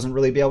 I wasn't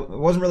really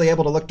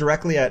able to look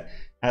directly at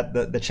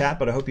the chat,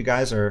 but I hope you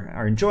guys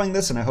are enjoying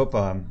this, and I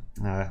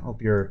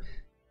hope you're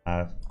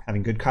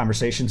having good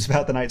conversations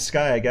about the night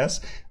sky, I guess.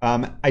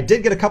 I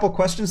did get a couple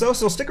questions though,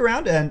 so stick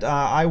around and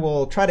I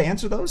will try to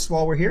answer those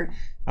while we're here.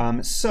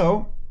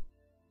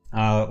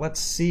 Let's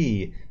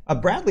see.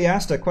 Bradley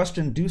asked a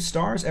question, do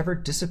stars ever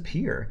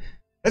disappear?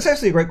 That's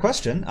actually a great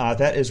question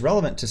that is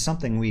relevant to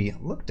something we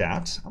looked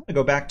at. I'm going to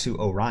go back to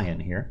Orion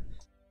here.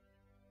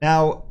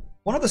 Now,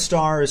 one of the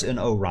stars in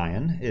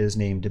Orion is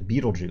named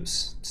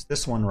Betelgeuse. It's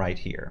this one right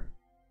here.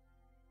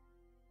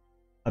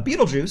 A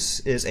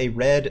Betelgeuse is a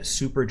red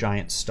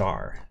supergiant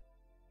star.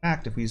 In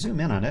fact, if we zoom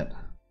in on it,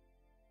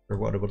 or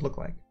what it would look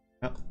like.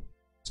 Oh,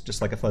 it's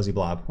just like a fuzzy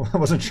blob. I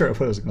wasn't sure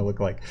what it was going to look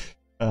like.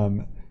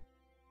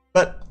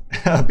 But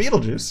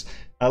Betelgeuse,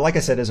 like I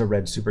said, is a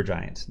red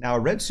supergiant. Now, a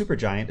red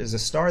supergiant is a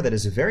star that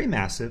is very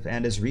massive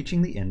and is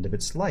reaching the end of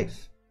its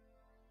life.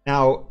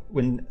 Now,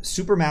 when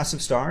supermassive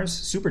stars,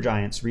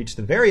 supergiants, reach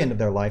the very end of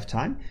their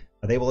lifetime,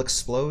 they will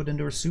explode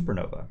into a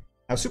supernova.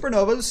 Now,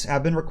 supernovas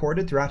have been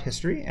recorded throughout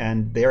history,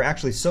 and they are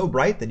actually so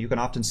bright that you can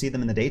often see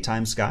them in the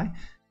daytime sky,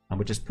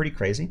 which is pretty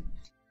crazy.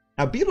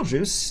 Now,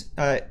 Betelgeuse,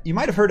 you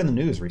might have heard in the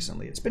news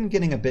recently, it's been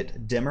getting a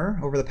bit dimmer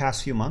over the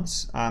past few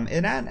months.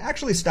 It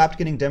actually stopped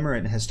getting dimmer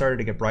and has started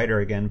to get brighter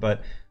again,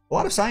 but a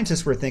lot of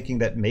scientists were thinking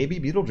that maybe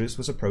Betelgeuse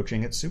was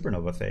approaching its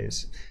supernova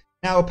phase.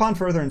 Now, upon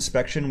further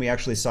inspection, we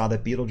actually saw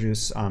that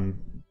Betelgeuse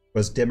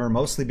was dimmer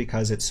mostly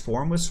because its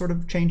form was sort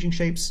of changing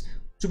shapes.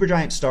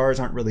 Supergiant stars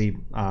aren't really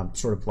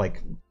sort of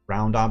like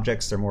round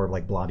objects, they're more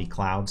like blobby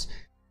clouds.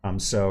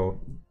 So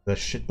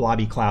the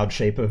blobby cloud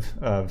shape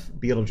of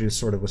Betelgeuse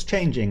sort of was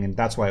changing, and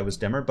that's why it was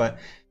dimmer. But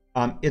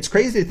it's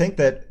crazy to think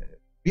that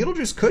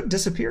Betelgeuse could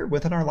disappear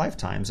within our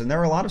lifetimes, and there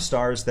are a lot of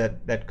stars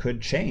that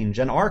could change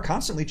and are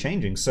constantly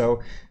changing.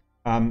 So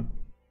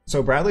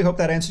Bradley, hope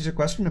that answers your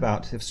question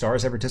about if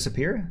stars ever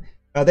disappear.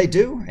 They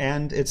do,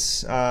 and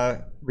it's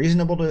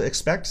reasonable to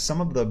expect some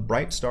of the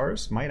bright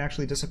stars might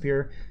actually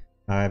disappear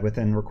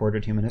within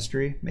recorded human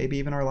history, maybe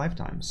even our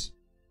lifetimes.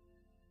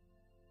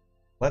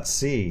 Let's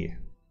see.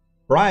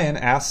 Brian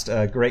asked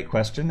a great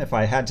question. If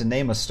I had to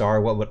name a star,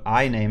 what would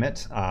I name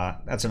it?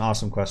 That's an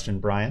awesome question,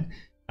 Brian.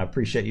 I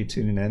appreciate you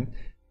tuning in.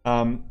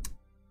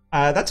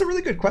 That's a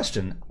really good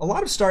question. A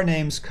lot of star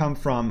names come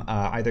from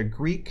either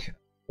Greek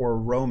or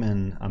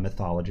Roman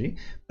mythology.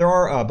 There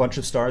are a bunch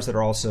of stars that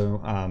are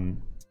also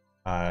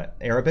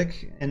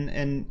Arabic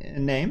in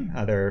name.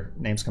 Their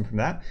names come from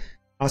that.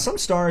 Some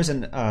stars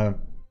and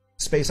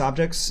space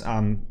objects,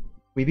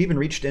 we've even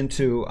reached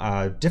into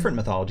different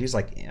mythologies,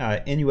 like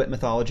Inuit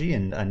mythology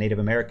and Native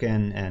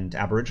American and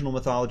Aboriginal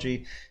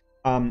mythology.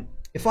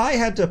 If I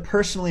had to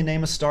personally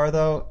name a star,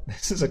 though,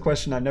 this is a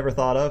question I've never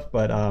thought of,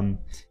 but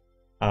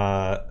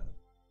I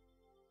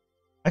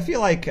feel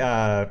like,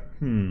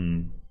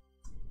 I'm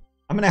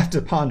going to have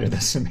to ponder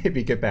this and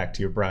maybe get back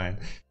to you, Brian.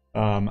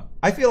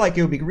 I feel like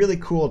it would be really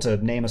cool to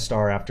name a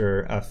star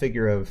after a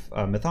figure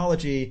of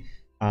mythology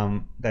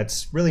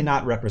that's really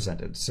not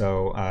represented.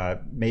 So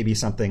maybe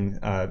something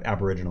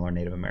Aboriginal or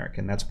Native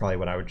American. That's probably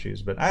what I would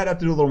choose. But I'd have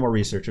to do a little more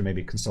research and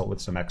maybe consult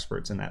with some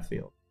experts in that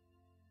field.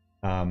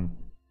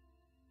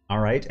 All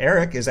right,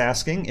 Eric is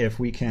asking if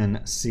we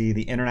can see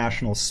the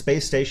International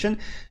Space Station.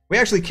 We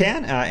actually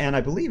can, and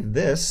I believe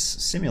this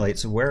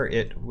simulates where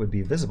it would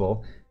be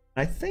visible.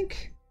 I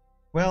think,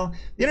 well,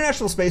 the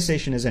International Space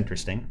Station is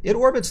interesting. It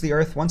orbits the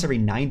Earth once every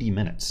 90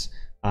 minutes,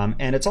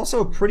 and it's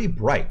also pretty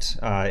bright.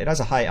 It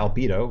has a high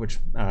albedo, which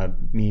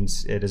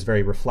means it is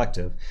very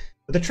reflective.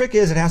 But the trick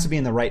is it has to be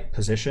in the right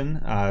position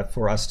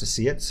for us to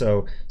see it.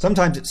 So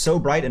sometimes it's so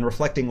bright and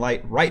reflecting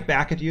light right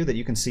back at you that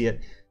you can see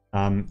it,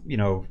 you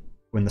know,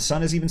 when the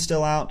sun is even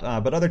still out,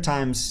 but other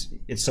times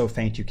it's so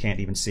faint you can't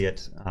even see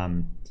it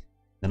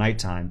the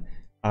nighttime.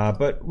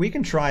 But we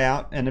can try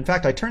out, and in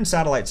fact I turned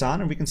satellites on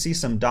and we can see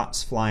some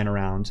dots flying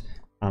around.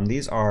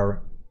 These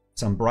are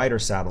some brighter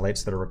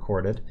satellites that are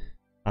recorded.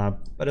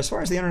 But as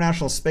far as the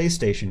International Space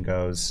Station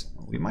goes,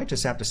 we might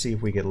just have to see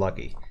if we get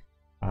lucky.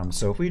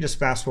 So if we just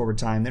fast forward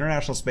time, the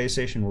International Space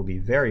Station will be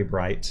very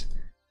bright.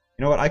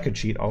 You know what, I could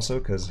cheat also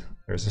because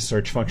there's a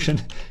search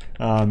function.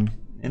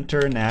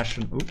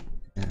 International, oop,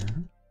 yeah.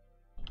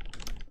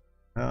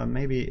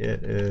 Maybe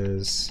it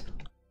is,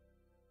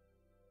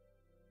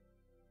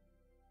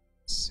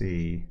 let's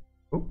see,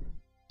 oh,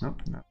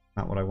 nope,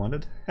 not what I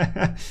wanted.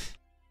 Well,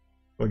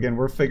 again,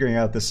 we're figuring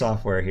out the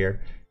software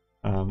here.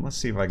 Let's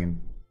see if I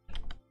can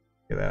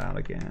get that out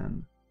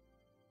again.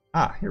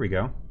 Ah, here we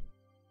go.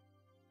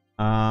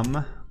 All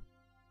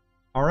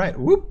right,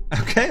 whoop,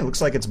 okay,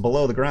 looks like it's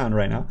below the ground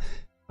right now.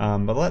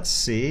 But let's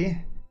see.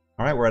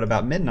 All right, we're at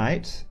about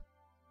midnight.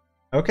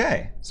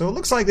 Okay, so it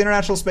looks like the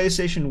International Space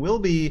Station will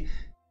be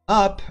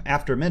up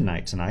after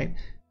midnight tonight,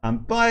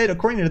 but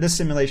according to this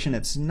simulation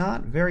it's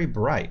not very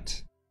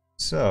bright.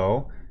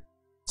 So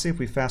let's see if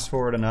we fast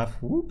forward enough,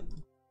 whoop,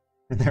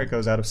 and there it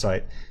goes out of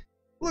sight.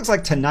 It looks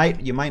like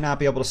tonight you might not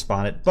be able to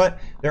spot it, but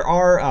there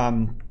are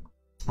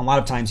a lot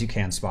of times you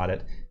can spot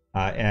it,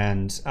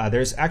 and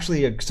there's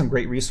actually some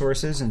great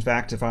resources. In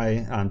fact, if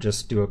I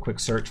just do a quick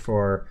search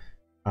for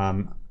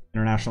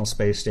International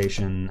Space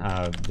Station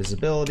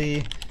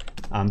visibility,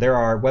 there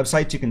are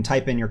websites you can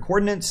type in your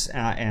coordinates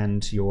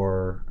and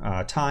your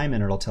time,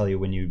 and it'll tell you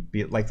when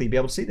you'd likely be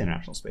able to see the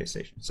International Space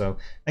Station. So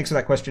thanks for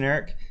that question,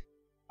 Eric.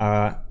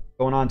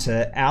 Going on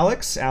to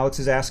Alex. Alex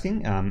is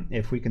asking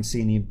if we can see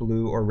any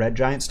blue or red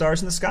giant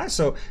stars in the sky.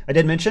 So I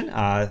did mention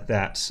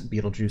that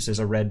Betelgeuse is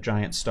a red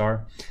giant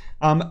star.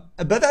 But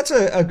that's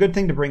a good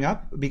thing to bring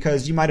up,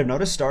 because you might have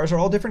noticed stars are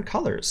all different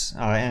colors.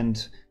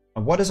 And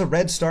what does a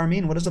red star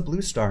mean? What does a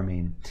blue star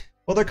mean?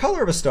 Well, the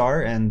color of a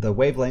star and the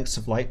wavelengths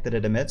of light that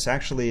it emits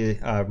actually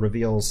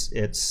reveals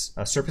its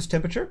surface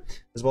temperature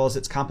as well as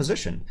its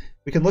composition.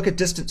 We can look at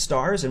distant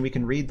stars and we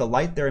can read the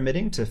light they're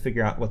emitting to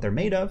figure out what they're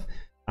made of,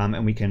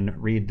 and we can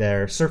read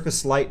their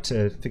surface light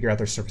to figure out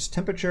their surface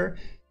temperature,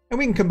 and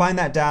we can combine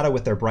that data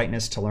with their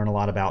brightness to learn a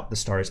lot about the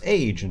star's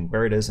age and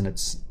where it is in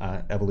its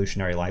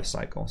evolutionary life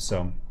cycle.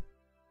 So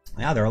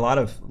yeah, there are a lot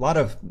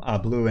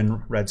of blue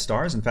and red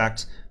stars. In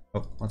fact,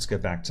 let's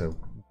get back to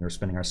when we were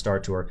spinning our star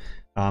tour.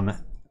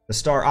 The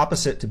star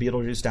opposite to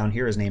Betelgeuse down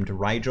here is named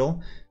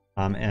Rigel,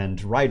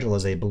 and Rigel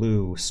is a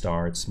blue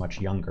star. It's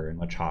much younger and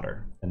much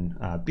hotter than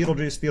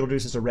Betelgeuse.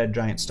 Betelgeuse is a red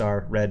giant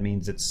star. Red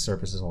means its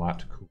surface is a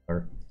lot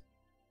cooler.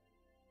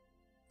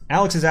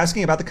 Alex is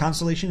asking about the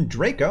constellation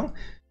Draco.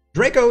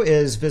 Draco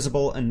is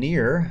visible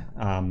near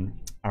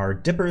our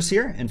dippers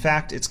here. In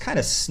fact, it's kind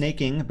of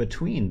snaking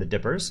between the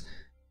dippers.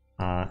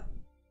 There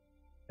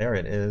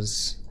it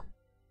is.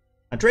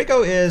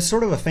 Draco is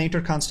sort of a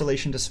fainter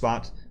constellation to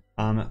spot.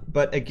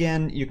 But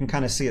again, you can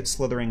kind of see it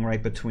slithering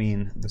right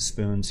between the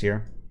spoons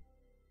here.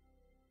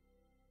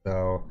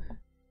 So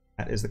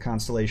that is the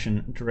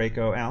constellation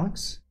Draco,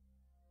 Alex.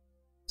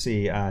 Let's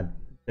see,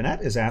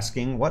 Jeanette is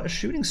asking what a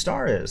shooting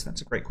star is.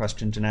 That's a great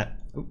question, Jeanette.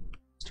 Ooh,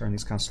 let's turn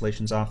these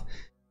constellations off.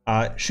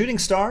 Shooting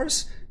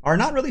stars are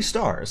not really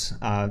stars.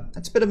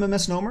 That's a bit of a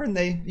misnomer, and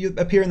they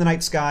appear in the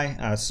night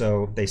sky,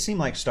 so they seem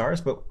like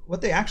stars, but what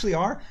they actually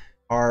are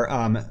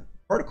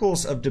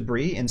particles of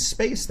debris in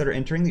space that are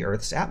entering the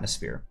Earth's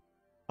atmosphere.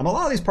 A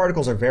lot of these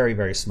particles are very,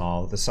 very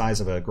small, the size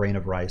of a grain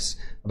of rice.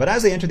 But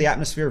as they enter the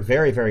atmosphere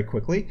very, very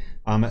quickly,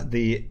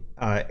 the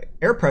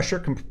air pressure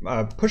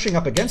pushing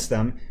up against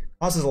them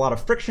causes a lot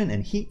of friction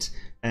and heat,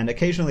 and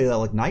occasionally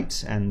they'll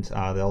ignite and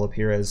they'll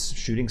appear as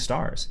shooting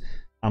stars.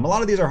 A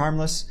lot of these are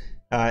harmless,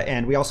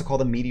 and we also call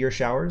them meteor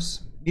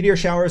showers. Meteor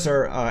showers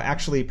are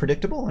actually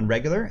predictable and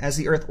regular. As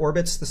the Earth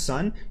orbits the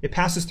sun, it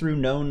passes through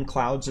known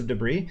clouds of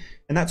debris,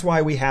 and that's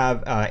why we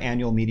have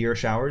annual meteor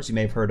showers. You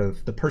may have heard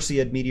of the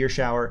Perseid meteor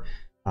shower,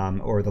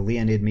 or the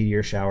Leonid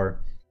meteor shower.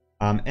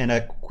 And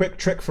a quick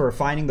trick for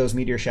finding those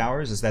meteor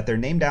showers is that they're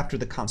named after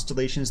the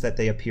constellations that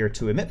they appear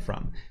to emit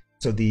from.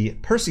 So the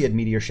Perseid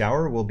meteor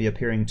shower will be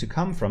appearing to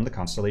come from the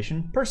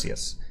constellation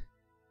Perseus.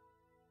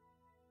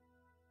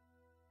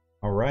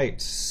 All right,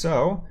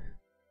 so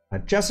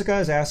Jessica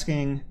is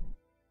asking,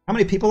 How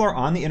many people are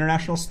on the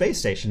International Space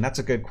Station? That's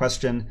a good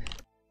question.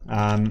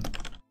 And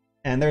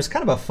there's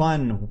kind of a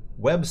fun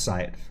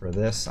website for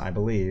this, I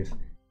believe.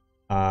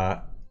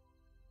 It's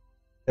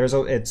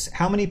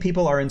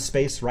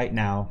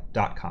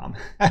howmanypeopleareinspaceriightnow.com.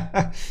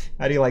 How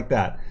do you like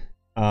that?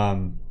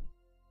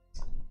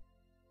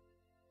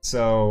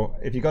 So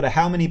if you go to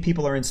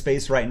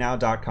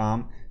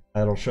howmanypeopleareinspaceriightnow.com,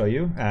 that'll show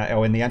you.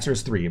 And the answer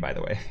is 3, by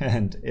the way.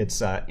 And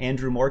it's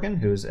Andrew Morgan,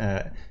 who's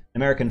an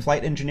American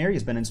flight engineer.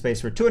 He's been in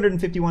space for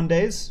 251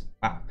 days.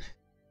 Wow.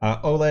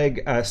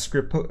 Oleg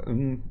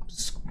Skripochka,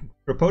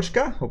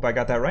 hope I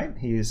got that right.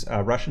 He's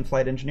a Russian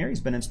flight engineer. He's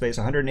been in space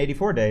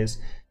 184 days.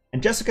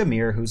 And Jessica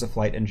Meir, who's a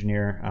flight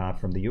engineer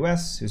from the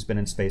US, who's been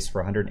in space for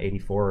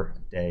 184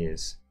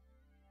 days.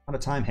 A lot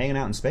of time hanging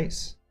out in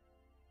space.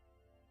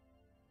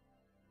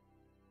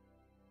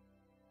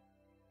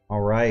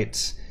 All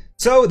right.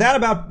 So that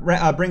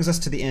about brings us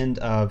to the end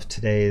of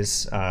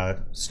today's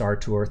Star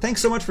Tour.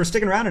 Thanks so much for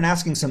sticking around and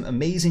asking some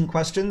amazing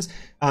questions.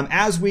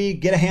 As we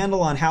get a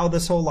handle on how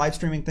this whole live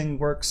streaming thing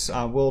works,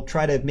 we'll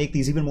try to make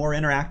these even more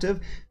interactive.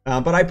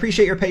 But I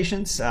appreciate your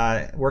patience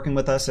working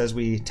with us as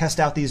we test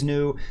out these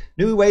new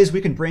ways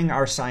we can bring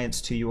our science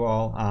to you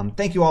all.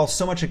 Thank you all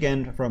so much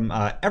again from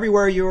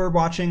everywhere you are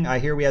watching. I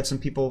hear we had some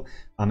people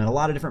in a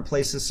lot of different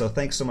places, so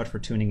thanks so much for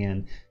tuning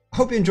in. I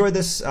hope you enjoyed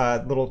this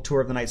little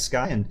tour of the night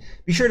sky, and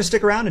be sure to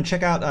stick around and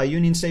check out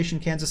Union Station,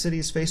 Kansas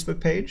City's Facebook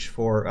page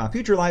for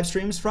future live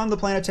streams from the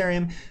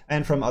Planetarium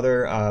and from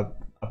other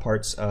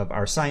parts of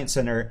our Science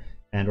Center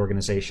and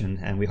organization.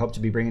 And we hope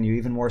to be bringing you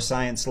even more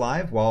science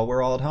live while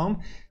we're all at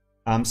home.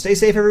 Stay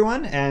safe,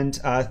 everyone, and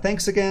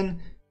thanks again,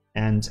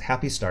 and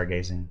happy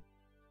stargazing.